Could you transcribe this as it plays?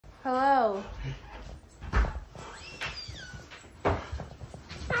Hello.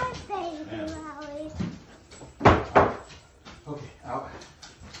 Okay, out.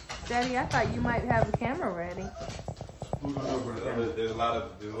 Daddy, I thought you might have the camera ready. There's a lot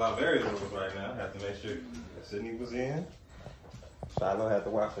of variables right now. I have to make sure Sydney was in. Shiloh had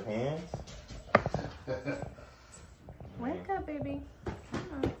to wash her hands. Wake up, baby.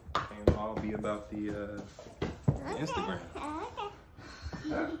 And it'll all be about the Instagram.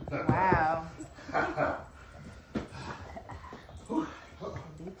 Wow.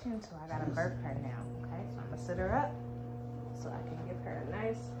 Be gentle. I gotta burp her now. Okay, so I'm gonna sit her up so I can give her a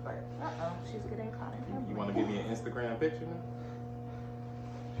nice burp. Uh-oh, she's getting caught in her You want to give me an Instagram picture now?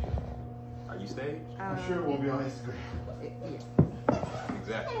 Are you staged? I'm sure it won't be on Instagram. Yeah.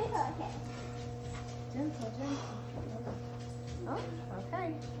 Exactly. Gentle, gentle. Oh, okay.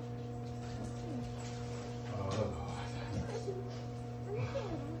 Oh, Lord.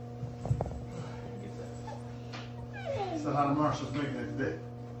 So how the Marshall's making it today?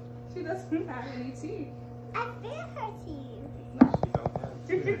 She doesn't have any teeth. I feel her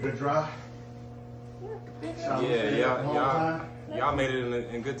teeth. Good dry? Y'all made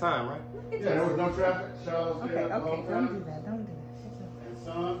it in good time, right? Yeah, there was no traffic. Charlotte Okay, stayed up the okay, whole don't time. do that, don't do that. And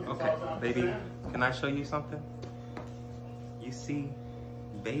son, it's Okay, all time for baby, Sam. can I show you something? You see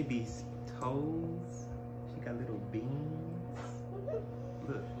baby's toes? She got little beans.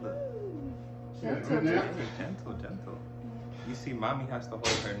 Look, look. She got a good neck. Gentle, gentle. You see, mommy has to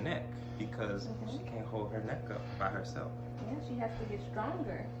hold her neck because she can't hold her neck up by herself. Yeah, she has to get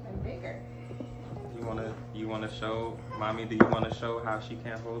stronger and bigger. You wanna show mommy? Do you wanna show how she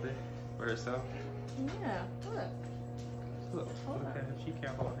can't hold it for herself? Yeah, look. Look at her. She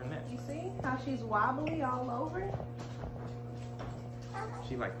can't hold her neck. You see how she's wobbly all over?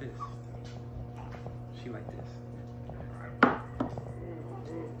 She like this. She like this.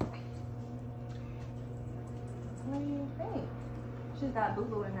 What do you think? She's got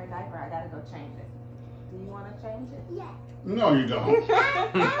boo-boo in her diaper. I gotta go change it. Do you want to change it? Yeah. No, you don't.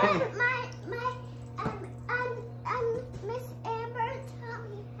 Miss Amber taught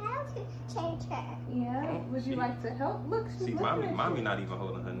me how to change her. Yeah. Would you like to help? Look, she's See, looking at mommy you. not even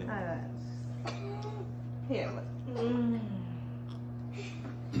holding her neck. Here, look.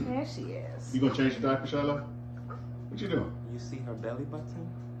 There she is. You gonna change the diaper, Charlotte? What you doing? You see her belly button?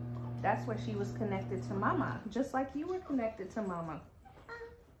 That's where she was connected to Mama, just like you were connected to Mama.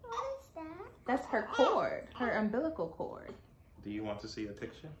 What is that? That's her cord, her umbilical cord. Do you want to see a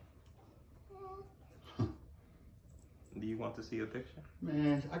picture? Do you want to see a picture?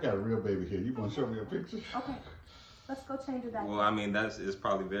 Man, I got a real baby here. You wanna show me a picture? Okay, let's go change the diaper. Well, I mean, it's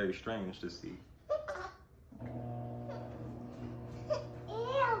probably very strange to see.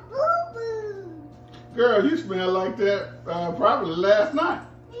 Ew, boo-boo. Girl, you smell like that probably last night.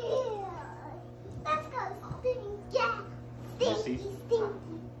 Ew. Let's go stinky. You see? Stinky.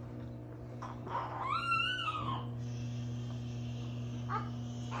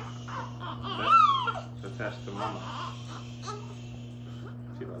 That's attached to mama.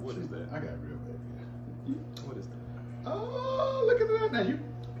 She's like, what is that? I got a real baby here. What is that? Oh, look at that now.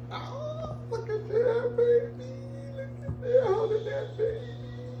 Oh, look at that baby. Look at that, holding that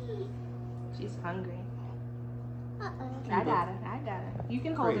baby. She's hungry. Uh-oh. I got her. You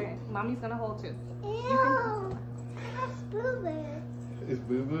can hold her. Mommy's gonna hold too. Ew. That's boo-boo. It's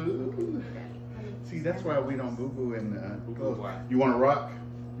boo boo. See, that's why we don't boo boo in Boo-boo why? You want to rock?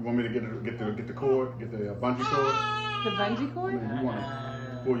 You want me to get the cord, get the bungee cord? The bungee cord? You want to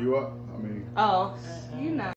pull you up? I mean. Oh, you know.